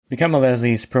Become a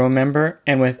Leslie's Pro member,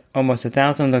 and with almost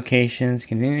 1,000 locations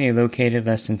conveniently located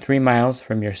less than 3 miles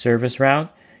from your service route,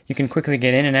 you can quickly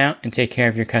get in and out and take care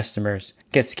of your customers.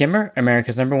 Get Skimmer,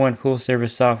 America's #1 pool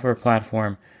service software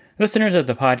platform. Listeners of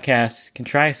the podcast can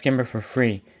try Skimmer for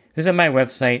free. Visit my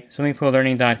website,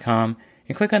 swimmingpoollearning.com,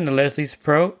 and click on the Leslie's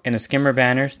Pro and the Skimmer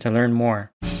banners to learn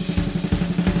more. The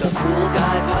Pool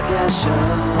Guy Podcast Show.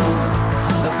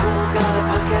 The Pool Guy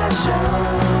Podcast Show.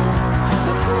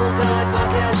 The Pool Guy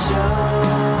Podcast Show.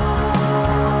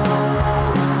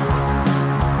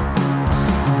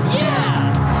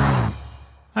 Yeah!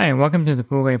 Hi, and welcome to the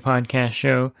Pool Guy Podcast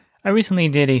Show. I recently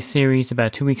did a series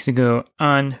about 2 weeks ago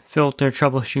on filter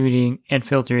troubleshooting and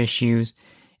filter issues,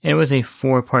 and it was a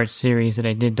 4-part series that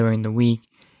I did during the week,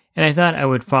 and I thought I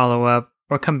would follow up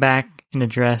or come back and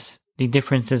address the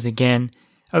differences again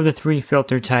of the 3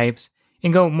 filter types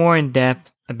and go more in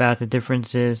depth about the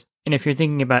differences. And if you're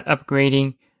thinking about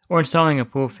upgrading or installing a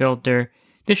pool filter,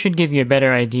 this should give you a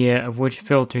better idea of which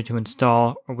filter to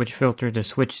install or which filter to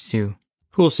switch to.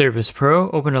 Pool Service Pro,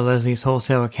 open a Leslie's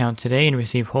wholesale account today and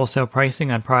receive wholesale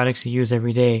pricing on products you use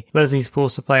every day. Leslie's Pool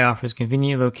Supply offers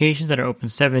convenient locations that are open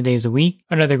 7 days a week.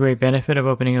 Another great benefit of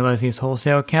opening a Leslie's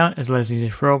wholesale account is Leslie's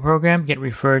referral program. Get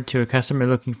referred to a customer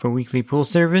looking for weekly pool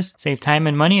service. Save time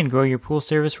and money and grow your pool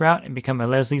service route and become a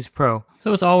Leslie's Pro.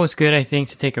 So it's always good, I think,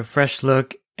 to take a fresh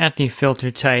look at the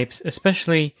filter types,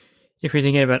 especially if you're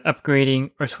thinking about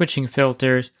upgrading or switching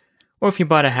filters. Or if you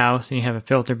bought a house and you have a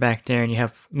filter back there and you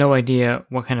have no idea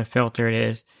what kind of filter it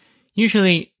is,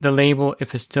 usually the label,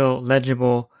 if it's still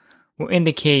legible, will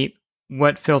indicate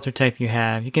what filter type you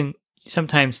have. You can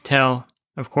sometimes tell,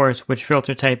 of course, which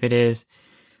filter type it is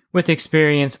with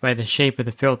experience by the shape of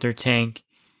the filter tank,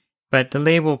 but the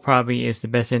label probably is the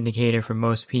best indicator for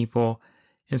most people.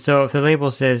 And so if the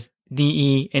label says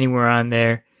DE anywhere on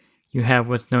there, you have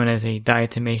what's known as a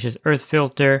diatomaceous earth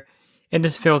filter. And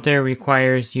this filter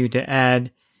requires you to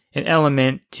add an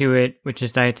element to it, which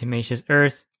is diatomaceous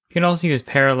earth. You can also use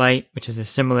perlite, which is a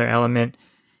similar element.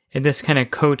 And this kind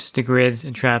of coats the grids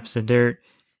and traps the dirt.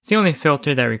 It's the only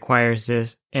filter that requires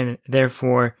this. And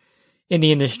therefore, in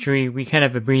the industry, we kind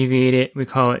of abbreviate it. We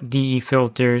call it DE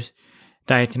filters,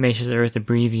 diatomaceous earth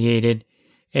abbreviated.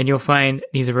 And you'll find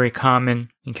these are very common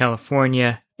in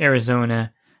California,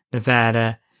 Arizona,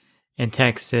 Nevada, and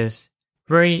Texas.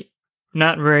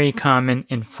 Not very common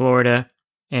in Florida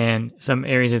and some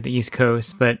areas of the East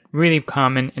Coast, but really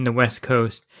common in the West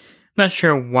Coast. I'm not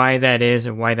sure why that is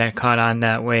or why that caught on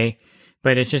that way,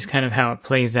 but it's just kind of how it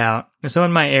plays out. And so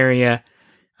in my area,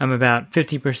 I'm about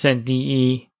 50%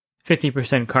 DE,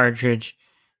 50% cartridge,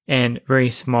 and very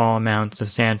small amounts of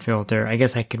sand filter. I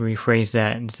guess I could rephrase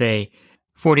that and say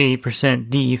 48%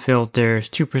 DE filters,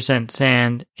 2%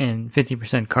 sand, and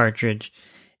 50% cartridge.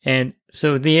 And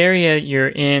so the area you're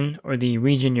in or the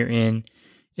region you're in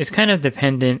is kind of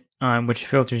dependent on which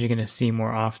filters you're going to see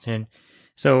more often.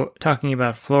 So talking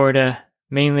about Florida,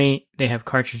 mainly they have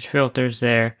cartridge filters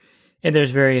there, and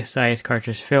there's various size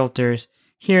cartridge filters.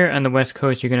 Here on the West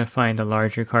Coast, you're going to find the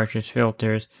larger cartridge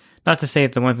filters. Not to say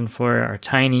that the ones in Florida are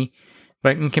tiny,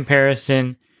 but in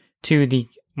comparison to the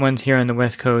ones here on the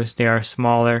West Coast, they are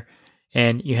smaller.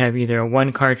 And you have either a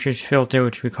 1 cartridge filter,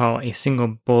 which we call a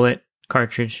single bullet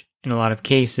cartridge in a lot of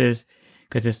cases,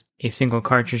 because it's a single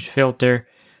cartridge filter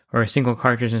or a single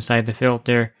cartridge inside the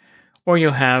filter, or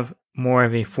you'll have more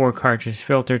of a 4 cartridge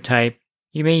filter type.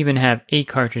 You may even have 8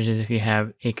 cartridges if you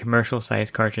have a commercial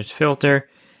size cartridge filter,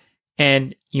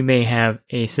 and you may have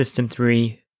a System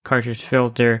 3 cartridge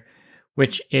filter,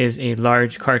 which is a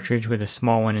large cartridge with a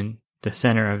small one in the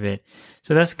center of it.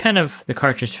 So that's kind of the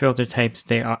cartridge filter types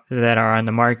that are on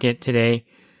the market today.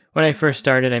 When I first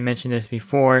started, I mentioned this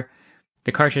before,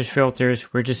 the cartridge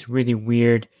filters were just really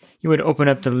weird. You would open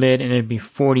up the lid and it'd be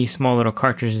 40 small little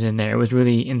cartridges in there. It was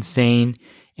really insane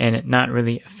and not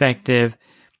really effective.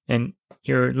 And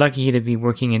you're lucky to be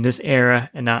working in this era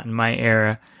and not in my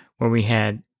era where we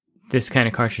had this kind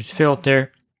of cartridge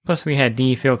filter. Plus we had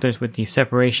DE filters with these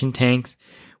separation tanks,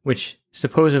 which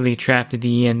supposedly trapped the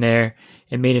DE in there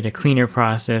and made it a cleaner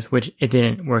process, which it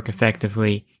didn't work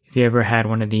effectively. If you ever had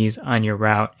one of these on your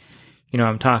route, you know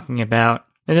what I'm talking about.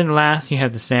 And then last, you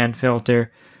have the sand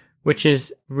filter, which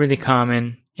is really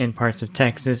common in parts of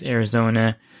Texas,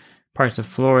 Arizona, parts of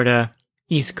Florida,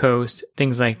 East Coast,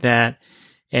 things like that.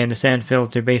 And the sand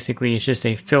filter basically is just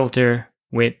a filter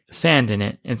with sand in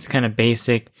it. It's kind of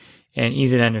basic and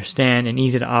easy to understand and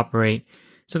easy to operate.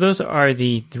 So those are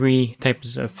the 3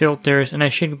 types of filters. And I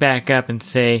should back up and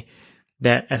say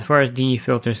that as far as DE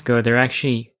filters go, there are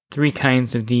actually 3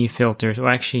 kinds of DE filters, or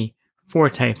actually 4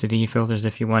 types of DE filters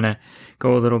if you want to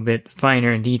go a little bit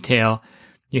finer in detail.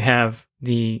 You have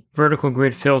the vertical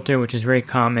grid filter, which is very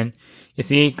common. It's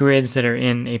the 8 grids that are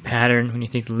in a pattern. When you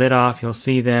take the lid off, you'll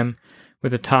see them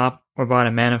with a top or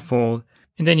bottom manifold.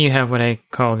 And then you have what I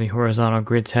call the horizontal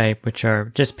grid type, which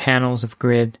are just panels of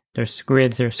grid. There's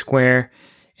grids, they're square,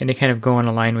 and they kind of go in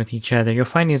a line with each other. You'll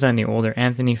find these on the older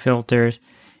Anthony filters.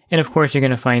 And of course, you're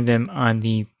going to find them on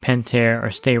the Pentair or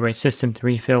Stay Right System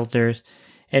 3 filters.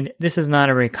 And this is not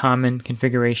a very common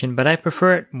configuration, but I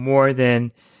prefer it more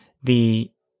than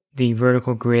the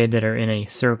vertical grid that are in a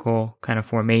circle kind of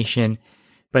formation.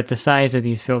 But the size of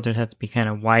these filters has to be kind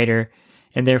of wider,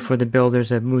 and therefore the builders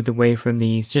have moved away from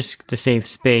these just to save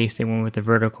space. They went with the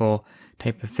vertical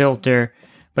type of filter,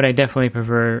 but I definitely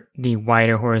prefer the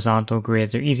wider horizontal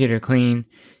grids. They're easier to clean,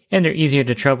 and they're easier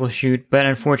to troubleshoot, but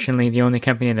unfortunately the only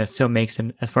company that still makes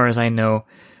them, as far as I know,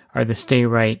 are the Stay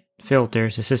Right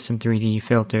filters. The System 3D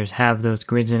filters have those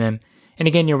grids in them. And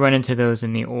again, you'll run into those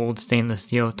in the old stainless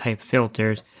steel type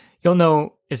filters. You'll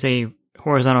know it's a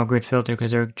horizontal grid filter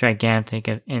because they're gigantic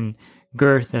in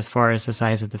girth as far as the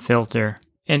size of the filter.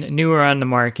 And newer on the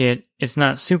market, it's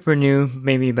not super new,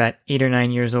 maybe about 8 or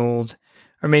 9 years old,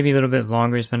 or maybe a little bit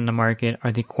longer it's been on the market,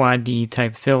 are the Quad D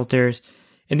type filters.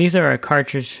 And these are a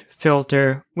cartridge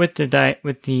filter with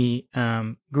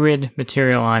the grid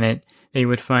material on it that you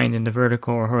would find in the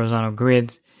vertical or horizontal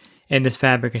grids. And this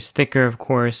fabric is thicker, of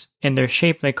course, and they're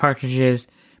shaped like cartridges,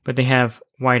 but they have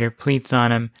wider pleats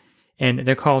on them. And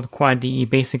they're called Quad DE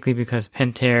basically because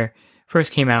Pentair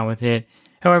first came out with it.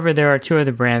 However, there are 2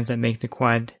 other brands that make the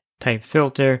quad type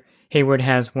filter. Hayward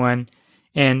has one,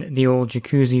 and the old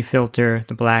jacuzzi filter,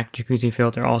 the black jacuzzi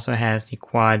filter, also has the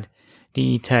Quad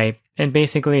DE type. And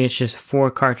basically it's just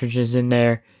 4 cartridges in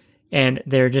there, and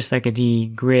they're just like a D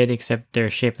grid, except they're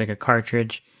shaped like a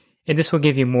cartridge. And this will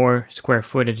give you more square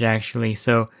footage actually.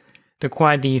 So the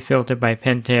Quad D filter by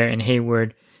Pentair and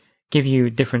Hayward give you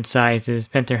different sizes.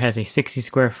 Pentair has a 60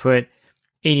 square foot,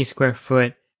 80 square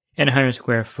foot, and 100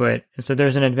 square foot. And so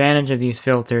there's an advantage of these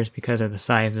filters because of the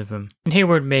size of them. And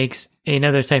Hayward makes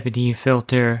another type of D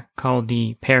filter called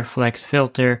the Paraflex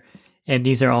filter, and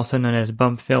these are also known as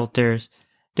bump filters.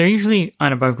 They're usually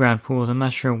on above ground pools. I'm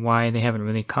not sure why they haven't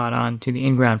really caught on to the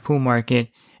in-ground pool market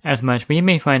as much, but you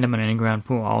may find them on an in-ground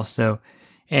pool also.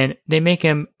 And they make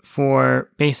them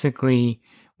for basically,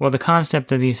 well, the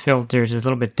concept of these filters is a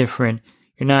little bit different.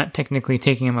 You're not technically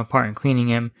taking them apart and cleaning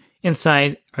them.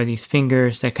 Inside are these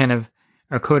fingers that kind of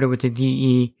are coated with the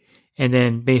DE, and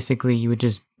then basically you would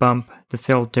just bump the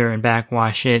filter and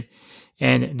backwash it,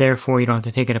 and therefore you don't have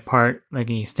to take it apart like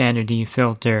a standard D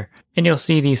filter. And you'll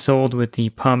see these sold with the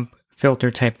pump filter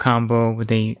type combo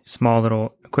with a small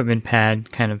little equipment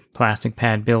pad, kind of plastic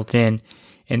pad built in,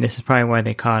 and this is probably why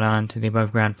they caught on to the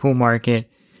above ground pool market.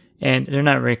 And they're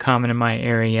not very common in my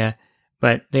area,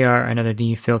 but they are another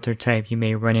D filter type you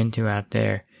may run into out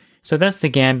there. So that's the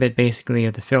gambit basically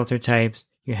of the filter types.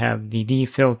 You have the D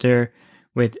filter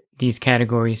with these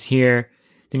categories here.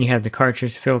 Then you have the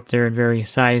cartridge filter in various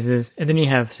sizes. And then you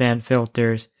have sand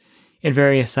filters in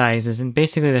various sizes. And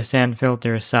basically the sand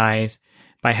filter is sized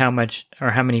by how much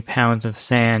or how many pounds of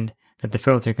sand that the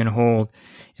filter can hold.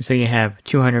 And so you have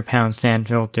 200 pound sand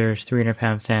filters, 300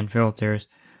 pound sand filters,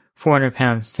 400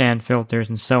 pound sand filters,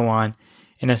 and so on.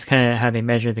 And that's kind of how they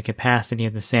measure the capacity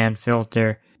of the sand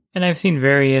filter. And I've seen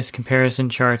various comparison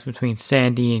charts between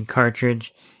sandy and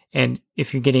cartridge. And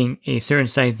if you're getting a certain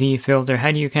size D filter,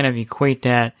 how do you kind of equate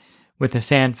that with a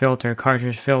sand filter,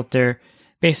 cartridge filter?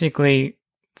 Basically,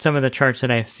 some of the charts that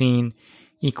I've seen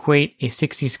equate a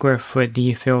 60 square foot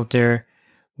D filter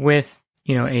with,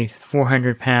 a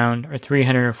 400 pound or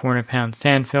 300 or 400 pound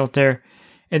sand filter.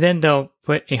 And then they'll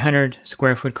put a 100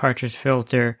 square foot cartridge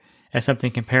filter as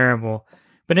something comparable.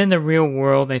 But in the real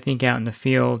world, I think out in the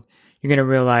field, you're going to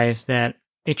realize that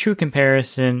a true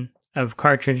comparison of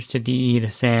cartridge to DE to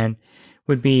sand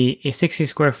would be a 60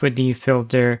 square foot D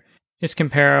filter is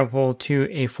comparable to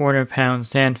a 400 pound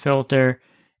sand filter.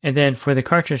 And then for the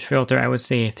cartridge filter, I would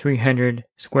say a 300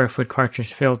 square foot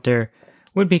cartridge filter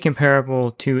would be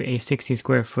comparable to a 60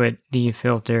 square foot D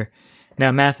filter.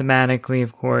 Now mathematically,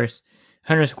 of course,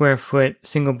 100 square foot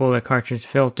single bullet cartridge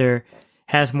filter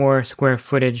has more square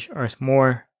footage or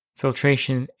more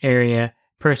filtration area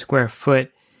per square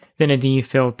foot than a D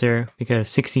filter, because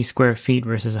 60 square feet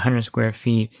versus 100 square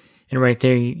feet. And right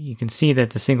there, you can see that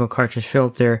the single cartridge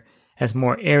filter has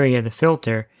more area to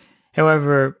filter.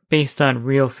 However, based on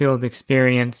real field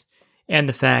experience and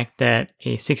the fact that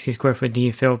a 60 square foot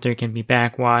D filter can be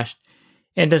backwashed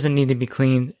and doesn't need to be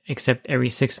cleaned except every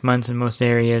 6 months in most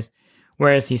areas,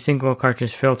 whereas the single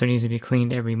cartridge filter needs to be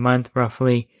cleaned every month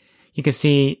roughly, you can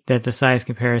see that the size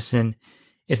comparison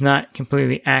is not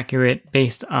completely accurate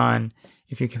based on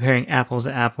if you're comparing apples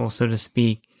to apples, so to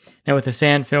speak. Now with the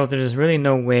sand filter, there's really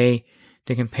no way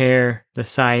to compare the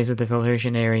size of the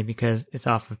filtration area because it's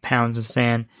off of pounds of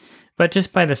sand, but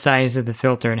just by the size of the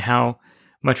filter and how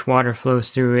much water flows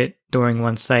through it during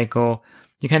one cycle,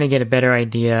 you kind of get a better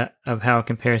idea of how it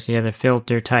compares to the other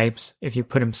filter types if you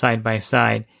put them side by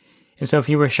side. And so if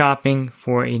you were shopping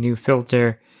for a new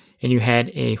filter and you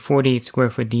had a 48 square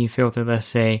foot D filter, let's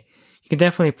say, you could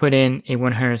definitely put in a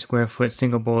 100 square foot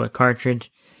single bullet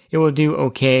cartridge. It will do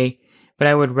okay, but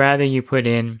I would rather you put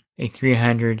in a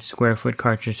 300 square foot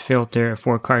cartridge filter, a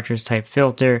 4 cartridge type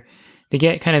filter, to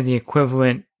get kind of the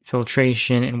equivalent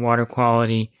filtration and water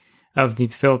quality of the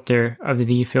filter, of the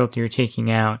D filter you're taking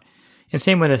out. And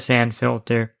same with a sand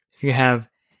filter. If you have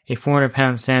a 400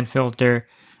 pound sand filter,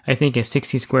 I think a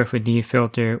 60 square foot D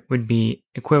filter would be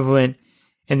equivalent.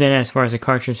 And then as far as a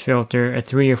cartridge filter, a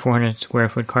 300 or 400 square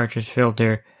foot cartridge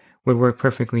filter would work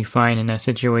perfectly fine in that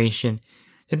situation.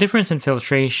 The difference in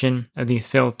filtration of these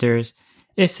filters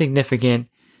is significant.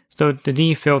 So the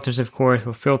D filters, of course,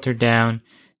 will filter down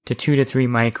to 2 to 3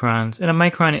 microns. And a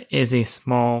micron is a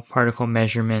small particle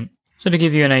measurement. So to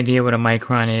give you an idea what a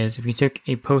micron is, if you took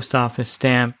a post office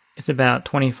stamp, it's about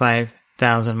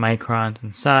 25,000 microns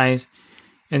in size.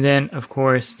 And then, of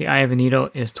course, the eye of a needle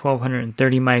is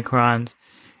 1230 microns.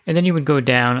 And then you would go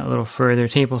down a little further.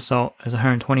 Table salt is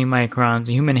 120 microns.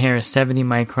 The human hair is 70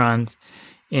 microns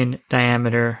in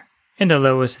diameter. And the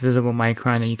lowest visible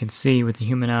micron that you can see with the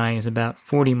human eye is about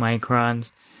 40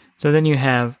 microns. So then you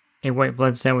have a white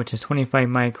blood cell, which is 25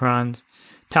 microns.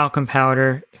 Talcum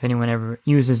powder, if anyone ever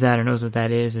uses that or knows what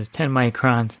that is 10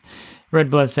 microns. Red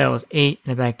blood cell is 8,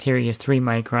 and the bacteria is 3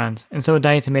 microns. And so a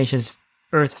diatomaceous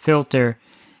earth filter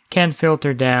can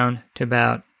filter down to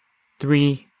about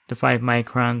 3 to 5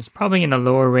 microns, probably in the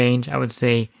lower range. I would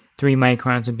say 3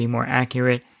 microns would be more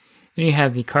accurate. Then you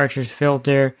have the cartridge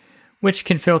filter, which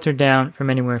can filter down from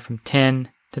anywhere from 10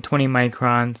 to 20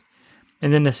 microns.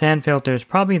 And then the sand filter is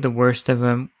probably the worst of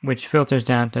them, which filters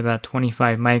down to about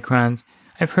 25 microns.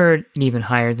 I've heard it even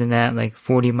higher than that, like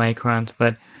 40 microns,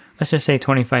 but let's just say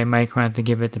 25 microns to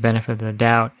give it the benefit of the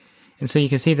doubt. And so you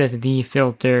can see that the D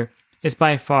filter is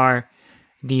by far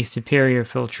the superior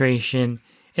filtration.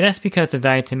 And that's because the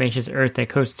diatomaceous earth that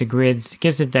coats the grids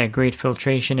gives it that great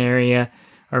filtration area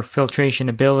or filtration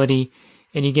ability,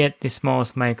 and you get the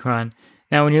smallest micron.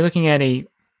 Now, when you're looking at a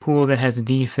pool that has a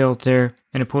D filter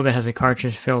and a pool that has a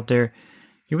cartridge filter,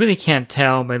 you really can't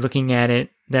tell by looking at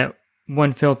it that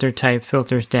one filter type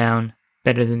filters down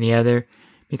better than the other,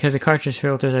 because the cartridge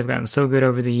filters have gotten so good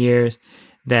over the years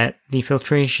that the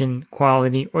filtration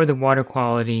quality or the water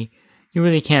quality, you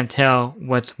really can't tell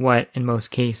what's what in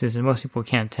most cases, and most people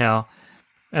can't tell.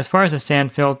 As far as a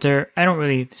sand filter, I don't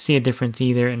really see a difference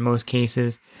either in most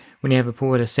cases when you have a pool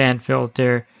with a sand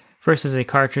filter versus a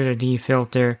cartridge or D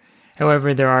filter.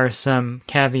 However, there are some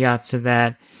caveats to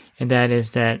that, and that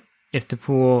is that if the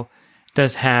pool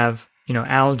does have,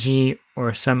 algae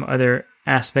or some other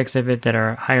aspects of it that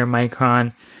are higher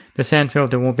micron, the sand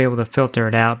filter won't be able to filter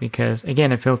it out because,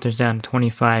 again, it filters down to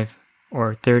 25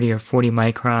 or 30 or 40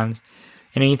 microns,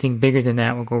 and anything bigger than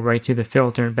that will go right through the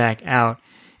filter and back out.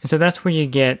 And so that's where you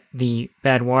get the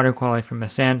bad water quality from a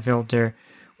sand filter,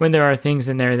 when there are things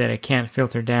in there that it can't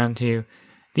filter down to.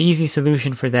 The easy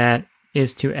solution for that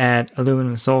is to add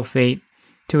aluminum sulfate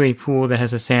to a pool that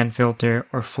has a sand filter,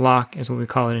 or flock is what we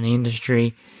call it in the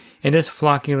industry. And this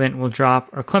flocculant will drop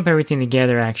or clump everything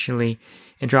together actually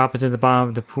and drop it to the bottom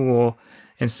of the pool.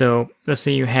 And so let's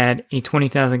say you had a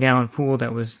 20,000 gallon pool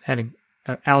that had an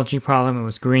algae problem, it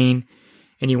was green,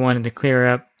 and you wanted to clear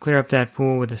up that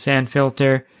pool with a sand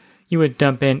filter. You would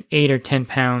dump in 8 or 10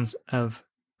 pounds of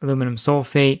aluminum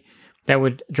sulfate. That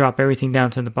would drop everything down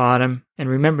to the bottom. And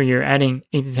remember, you're adding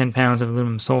 8 to 10 pounds of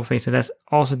aluminum sulfate, so that's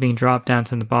also being dropped down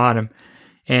to the bottom.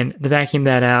 And to vacuum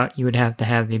that out, you would have to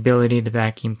have the ability to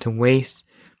vacuum to waste.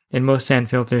 And most sand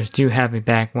filters do have a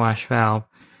backwash valve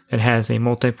that has a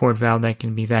multi-port valve that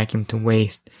can be vacuumed to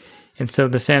waste. And so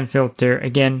the sand filter,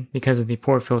 again, because of the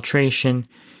poor filtration,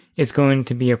 is going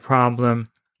to be a problem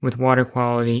with water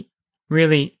quality,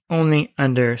 really only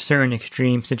under certain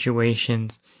extreme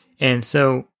situations. And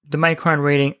so the micron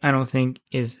rating, I don't think,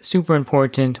 is super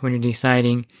important when you're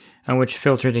deciding on which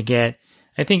filter to get.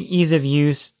 I think ease of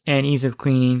use and ease of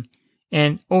cleaning,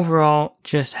 and overall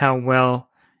just how well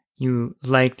you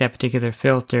like that particular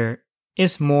filter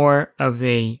is more of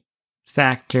a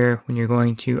factor when you're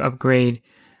going to upgrade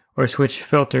or switch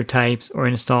filter types or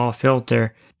install a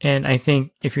filter. And I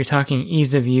think if you're talking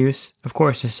ease of use, of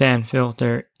course the sand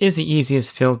filter is the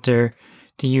easiest filter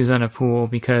to use on a pool,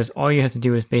 because all you have to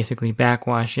do is basically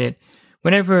backwash it.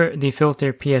 Whenever the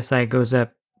filter PSI goes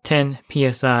up 10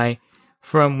 PSI,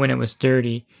 from when it was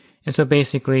dirty. And so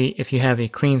basically, if you have a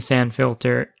clean sand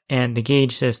filter and the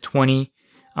gauge says 20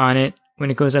 on it,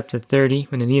 when it goes up to 30,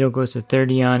 when the needle goes to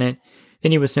 30 on it,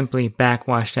 then you would simply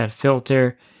backwash that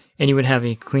filter and you would have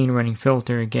a clean running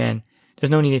filter again.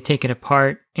 There's no need to take it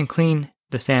apart and clean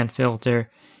the sand filter.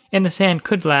 And the sand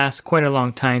could last quite a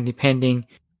long time depending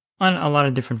on a lot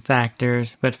of different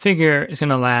factors, but figure it's going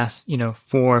to last,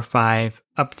 4 or 5,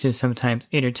 up to sometimes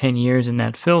 8 or 10 years in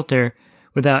that filter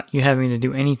without you having to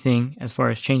do anything as far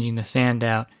as changing the sand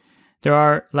out. There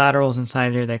are laterals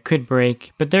inside there that could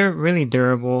break, but they're really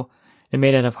durable. They're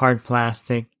made out of hard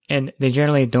plastic, and they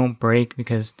generally don't break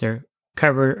because they're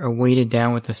covered or weighted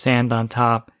down with the sand on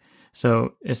top.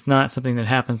 So it's not something that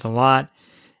happens a lot,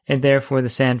 and therefore the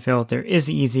sand filter is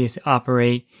the easiest to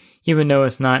operate, even though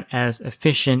it's not as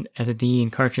efficient as a DE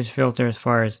and cartridge filter as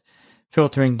far as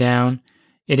filtering down.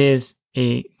 It is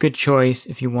a good choice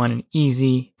if you want an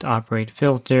easy to operate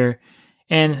filter,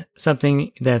 and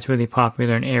something that's really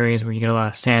popular in areas where you get a lot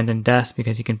of sand and dust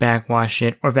because you can backwash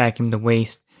it or vacuum the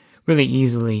waste really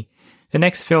easily. The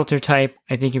next filter type,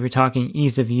 I think if you're talking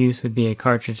ease of use, would be a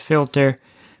cartridge filter,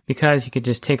 because you could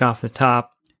just take off the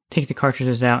top, take the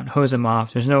cartridges out and hose them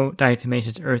off. There's no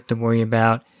diatomaceous earth to worry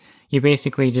about. You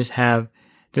basically just have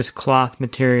this cloth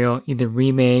material, either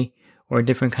Rime or a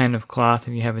different kind of cloth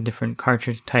if you have a different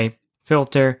cartridge type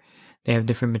filter. They have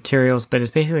different materials, but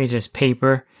it's basically just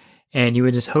paper, and you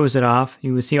would just hose it off.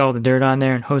 You would see all the dirt on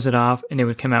there and hose it off, and it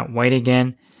would come out white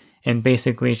again. And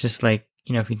basically it's just like,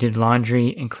 if you did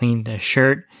laundry and cleaned a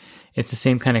shirt, it's the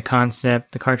same kind of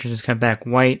concept. The cartridges come back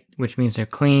white, which means they're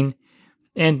clean,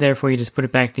 and therefore you just put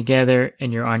it back together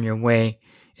and you're on your way.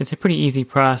 It's a pretty easy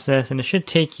process, and it should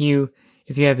take you,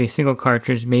 if you have a single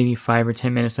cartridge, maybe 5 or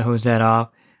 10 minutes to hose that off.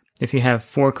 If you have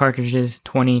 4 cartridges,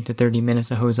 20 to 30 minutes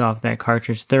to hose off that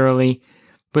cartridge thoroughly.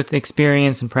 With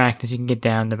experience and practice, you can get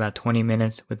down to about 20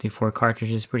 minutes with the 4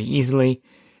 cartridges pretty easily.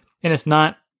 And it's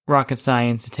not rocket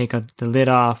science to take the lid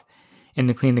off and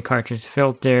to clean the cartridge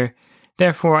filter.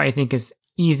 Therefore, I think it's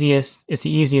the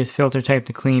easiest filter type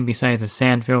to clean besides a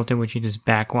sand filter, which you just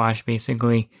backwash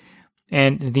basically.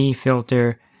 And the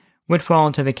filter would fall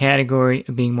into the category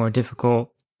of being more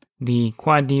difficult. The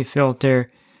quad D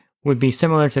filter would be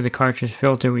similar to the cartridge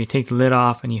filter, where you take the lid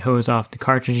off and you hose off the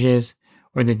cartridges,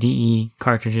 or the DE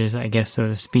cartridges, I guess, so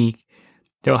to speak.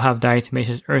 They'll have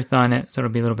diatomaceous earth on it, so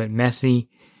it'll be a little bit messy.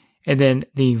 And then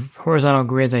the horizontal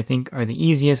grids, I think, are the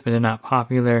easiest, but they're not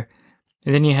popular.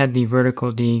 And then you had the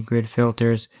vertical D grid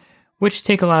filters, which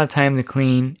take a lot of time to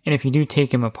clean. And if you do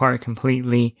take them apart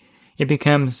completely, it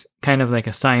becomes kind of like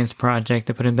a science project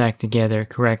to put them back together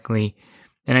correctly.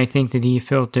 And I think the D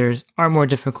filters are more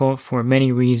difficult for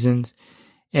many reasons,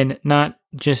 and not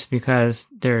just because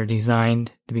they're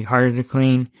designed to be harder to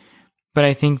clean, but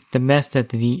I think the mess that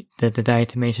the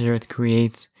diatomaceous earth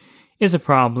creates is a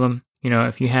problem.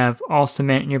 If you have all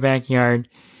cement in your backyard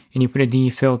and you put a DE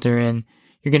filter in,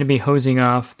 you're going to be hosing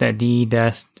off that DE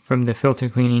dust from the filter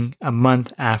cleaning a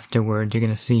month afterwards. You're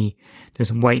going to see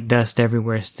this white dust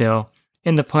everywhere still.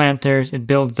 In the planters, it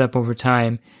builds up over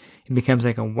time. It becomes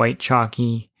like a white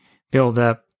chalky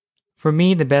buildup. For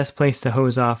me, the best place to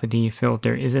hose off a DE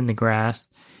filter is in the grass.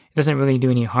 It doesn't really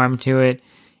do any harm to it,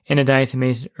 and the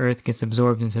diatomaceous earth gets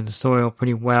absorbed into the soil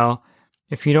pretty well.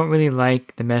 If you don't really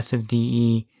like the mess of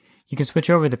DE, you can switch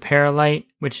over to Perlite,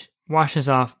 which washes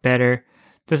off better,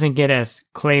 doesn't get as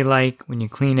clay-like when you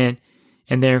clean it,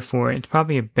 and therefore it's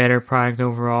probably a better product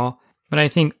overall. But I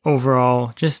think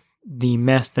overall, just the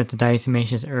mess that the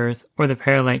diatomaceous earth or the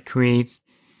Perlite creates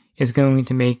is going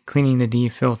to make cleaning the DE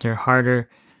filter harder,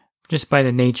 just by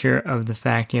the nature of the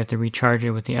fact you have to recharge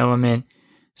it with the element.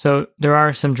 So there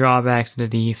are some drawbacks to the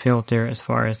DE filter as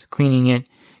far as cleaning it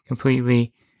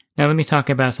completely. Now let me talk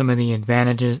about some of the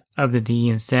advantages of the DE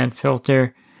and sand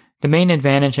filter. The main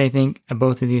advantage, I think, of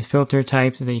both of these filter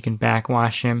types is that you can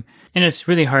backwash them. And it's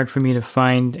really hard for me to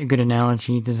find a good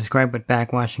analogy to describe what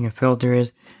backwashing a filter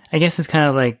is. I guess it's kind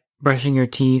of like brushing your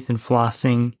teeth and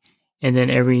flossing, and then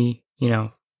every,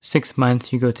 6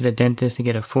 months you go to the dentist to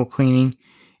get a full cleaning.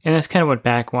 And that's kind of what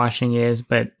backwashing is,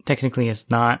 but technically it's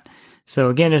not. So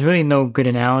again, there's really no good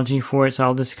analogy for it, so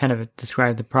I'll just kind of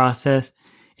describe the process.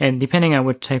 And depending on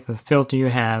what type of filter you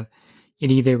have,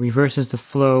 it either reverses the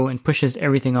flow and pushes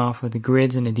everything off of the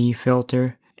grids in the DE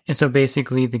filter. And so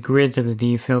basically the grids of the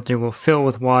DE filter will fill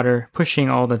with water, pushing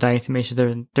all the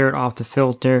diatomaceous dirt off the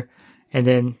filter. And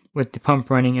then with the pump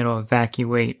running, it'll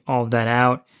evacuate all of that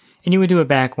out. And you would do a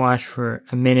backwash for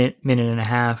a minute and a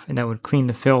half, and that would clean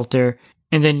the filter.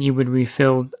 And then you would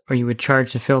refill, or you would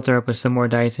charge the filter up with some more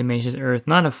diatomaceous earth.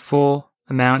 Not a full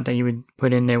amount that you would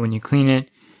put in there when you clean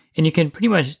it. And you can pretty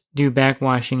much do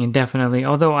backwashing indefinitely,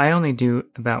 although I only do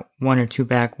about 1 or 2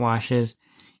 backwashes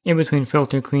in between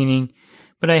filter cleaning.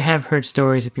 But I have heard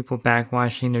stories of people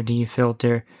backwashing their DE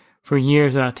filter for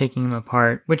years without taking them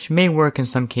apart, which may work in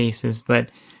some cases, but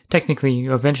technically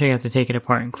you eventually have to take it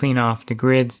apart and clean off the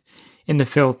grids in the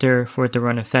filter for it to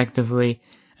run effectively.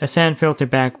 A sand filter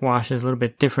backwashes a little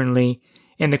bit differently,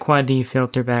 and the Quad D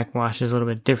filter backwashes a little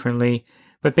bit differently,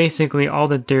 but basically all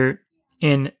the dirt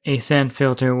in a sand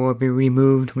filter will be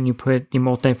removed when you put the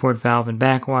multi-port valve in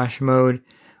backwash mode,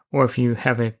 or if you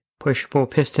have a push-pull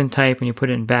piston type, when you put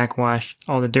it in backwash,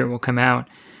 all the dirt will come out,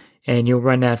 and you'll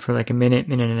run that for like a minute,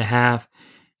 minute and a half,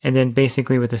 and then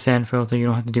basically with the sand filter, you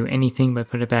don't have to do anything but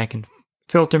put it back in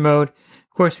filter mode.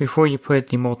 Of course, before you put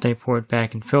the multi-port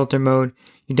back in filter mode,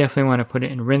 you definitely want to put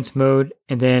it in rinse mode,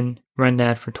 and then run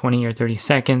that for 20 or 30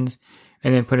 seconds,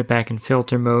 and then put it back in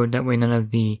filter mode. That way none of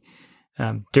the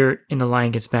dirt in the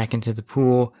line gets back into the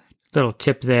pool. Little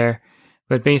tip there.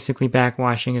 But basically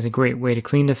backwashing is a great way to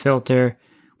clean the filter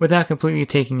without completely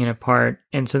taking it apart.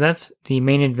 And so that's the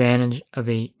main advantage of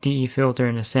a DE filter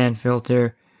and a sand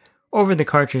filter over the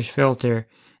cartridge filter.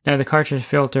 Now the cartridge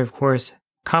filter, of course,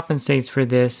 compensates for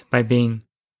this by being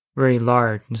very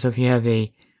large. And so if you have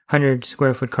a 100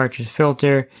 square foot cartridge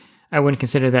filter, I wouldn't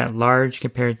consider that large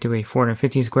compared to a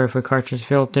 450 square foot cartridge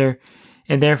filter.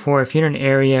 And therefore, if you're in an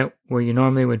area where you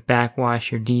normally would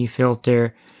backwash your DE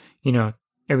filter,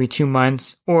 every 2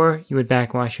 months, or you would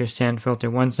backwash your sand filter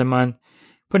once a month,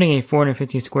 putting a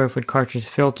 450 square foot cartridge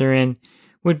filter in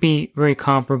would be very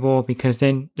comparable, because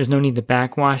then there's no need to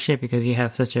backwash it because you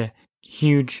have such a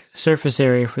huge surface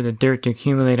area for the dirt to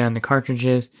accumulate on the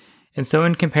cartridges. And so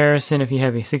in comparison, if you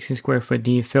have a 60 square foot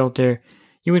DE filter,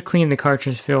 you would clean the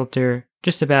cartridge filter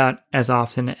just about as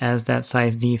often as that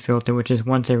size D filter, which is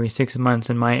once every 6 months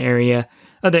in my area.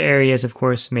 Other areas, of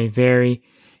course, may vary,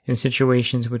 and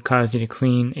situations would cause you to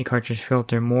clean a cartridge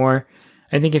filter more.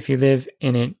 I think if you live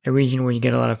in a region where you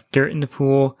get a lot of dirt in the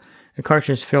pool, a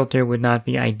cartridge filter would not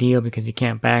be ideal because you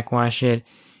can't backwash it.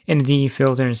 And a DE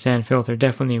filter and sand filter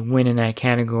definitely win in that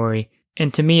category.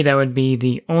 And to me, that would be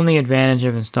the only advantage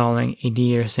of installing a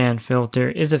DE or sand filter,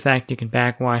 is the fact you can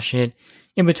backwash it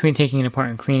in between taking it apart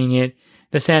and cleaning it.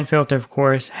 The sand filter, of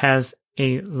course, has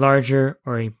a larger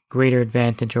or a greater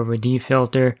advantage over a DE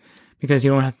filter because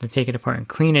you don't have to take it apart and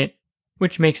clean it,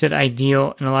 which makes it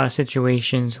ideal in a lot of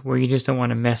situations where you just don't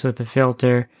want to mess with the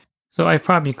filter. So I've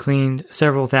probably cleaned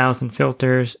several thousand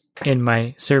filters in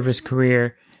my service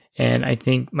career, and I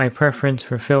think my preference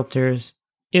for filters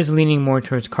is leaning more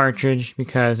towards cartridge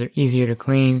because they're easier to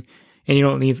clean and you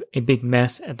don't leave a big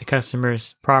mess at the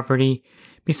customer's property.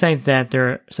 Besides that, there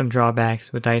are some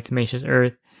drawbacks with diatomaceous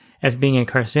earth as being a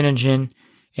carcinogen,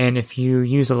 and if you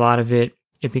use a lot of it,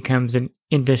 it becomes an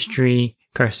industry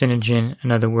carcinogen,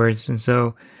 in other words. And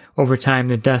so over time,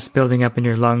 the dust building up in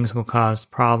your lungs will cause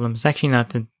problems. It's actually not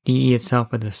the DE itself,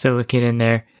 but the silicate in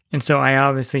there. And so I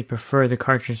obviously prefer the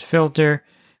cartridge filter.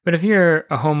 But if you're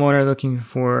a homeowner looking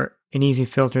for an easy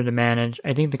filter to manage,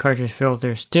 I think the cartridge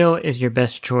filter still is your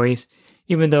best choice,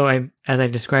 even though as I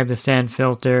described the sand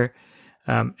filter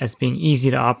as being easy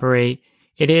to operate,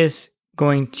 it is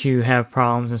going to have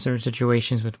problems in certain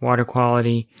situations with water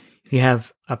quality. If you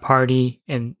have a party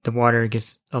and the water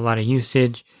gets a lot of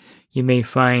usage, you may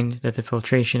find that the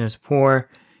filtration is poor.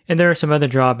 And there are some other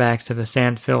drawbacks of a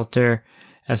sand filter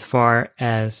as far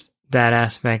as that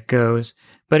aspect goes.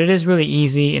 But it is really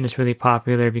easy and it's really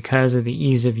popular because of the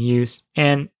ease of use,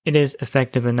 and it is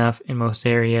effective enough in most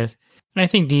areas. And I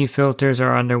think DE filters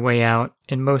are on their way out.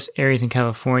 In most areas in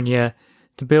California,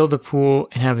 to build a pool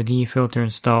and have a DE filter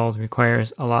installed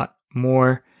requires a lot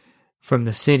more from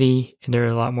the city, and there are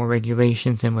a lot more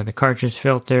regulations than with a cartridge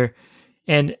filter.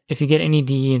 And if you get any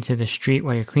DE into the street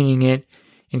while you're cleaning it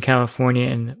in California,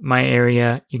 in my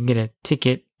area, you can get a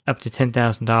ticket up to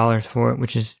 $10,000 for it,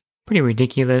 which is pretty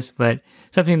ridiculous, but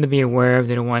something to be aware of.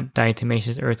 They don't want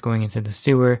diatomaceous earth going into the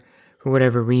sewer for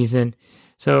whatever reason.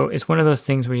 So it's one of those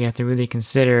things where you have to really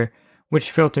consider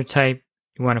which filter type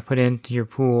you want to put into your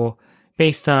pool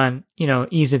based on,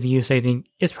 ease of use. I think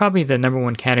is probably the number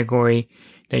one category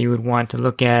that you would want to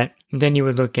look at. And then you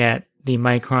would look at the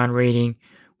micron rating,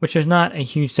 which is not a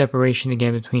huge separation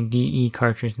again between DE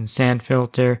cartridge and sand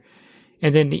filter.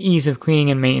 And then the ease of cleaning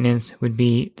and maintenance would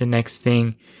be the next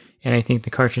thing. And I think the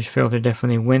cartridge filter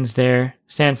definitely wins there.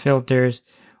 Sand filters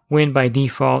win by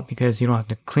default because you don't have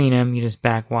to clean them. You just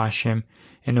backwash them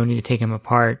and no need to take them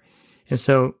apart. And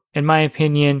so, in my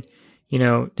opinion,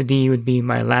 the DE would be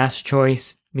my last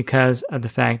choice because of the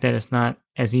fact that it's not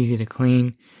as easy to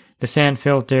clean. The sand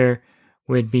filter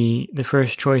would be the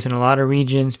first choice in a lot of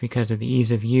regions because of the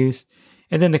ease of use.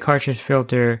 And then the cartridge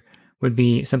filter would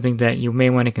be something that you may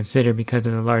want to consider because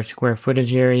of the large square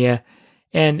footage area,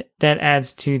 and that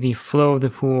adds to the flow of the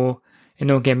pool. And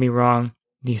don't get me wrong,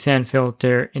 the sand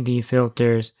filter and the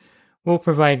filters will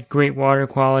provide great water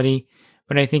quality,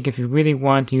 but I think if you really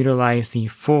want to utilize the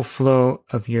full flow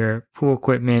of your pool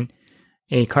equipment,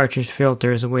 a cartridge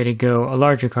filter is a way to go. A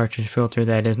larger cartridge filter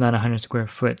that is not a 100 square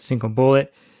foot single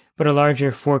bullet, but a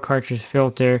larger 4 cartridge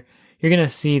filter, you're going to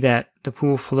see that the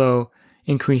pool flow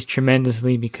increase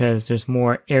tremendously because there's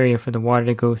more area for the water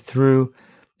to go through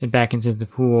and back into the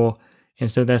pool. And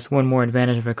so that's one more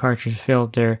advantage of a cartridge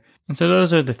filter. And so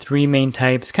those are the 3 main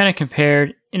types, kind of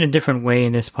compared in a different way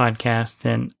in this podcast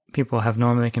than people have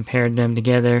normally compared them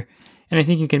together. And I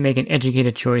think you can make an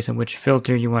educated choice on which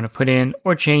filter you want to put in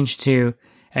or change to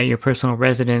at your personal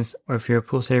residence, or if you're a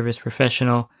pool service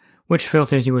professional, which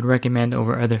filters you would recommend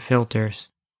over other filters.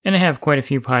 And I have quite a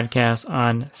few podcasts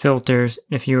on filters.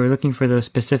 If you were looking for those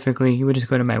specifically, you would just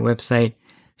go to my website,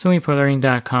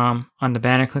 swimmingpoollearning.com. On the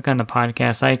banner, click on the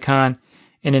podcast icon,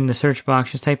 and in the search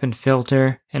box, just type in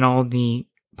filter, and all the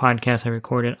podcasts I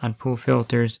recorded on pool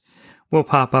filters will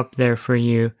pop up there for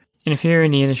you. And if you're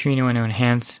in the industry and you want to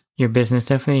enhance your business,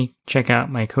 definitely check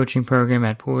out my coaching program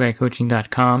at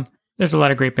poolguycoaching.com. There's a lot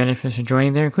of great benefits for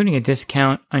joining there, including a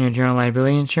discount on your general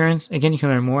liability insurance. Again, you can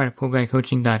learn more at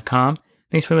poolguycoaching.com.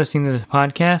 Thanks for listening to this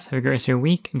podcast. Have a great rest of your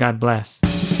week, and God bless.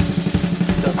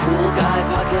 The Pool Guy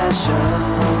Podcast Show.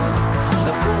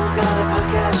 The Pool Guy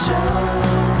Podcast Show.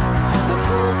 The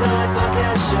Pool Guy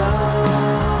Podcast Show.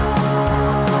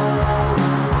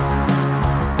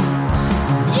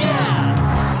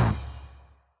 Yeah!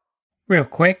 Real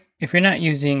quick, if you're not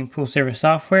using pool service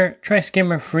software, try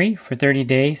Skimmer free for 30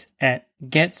 days at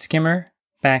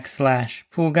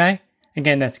getskimmer.com/poolguy.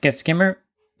 Again, that's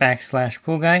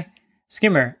getskimmer.com/poolguy.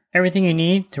 Skimmer, everything you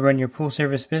need to run your pool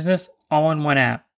service business all in one app.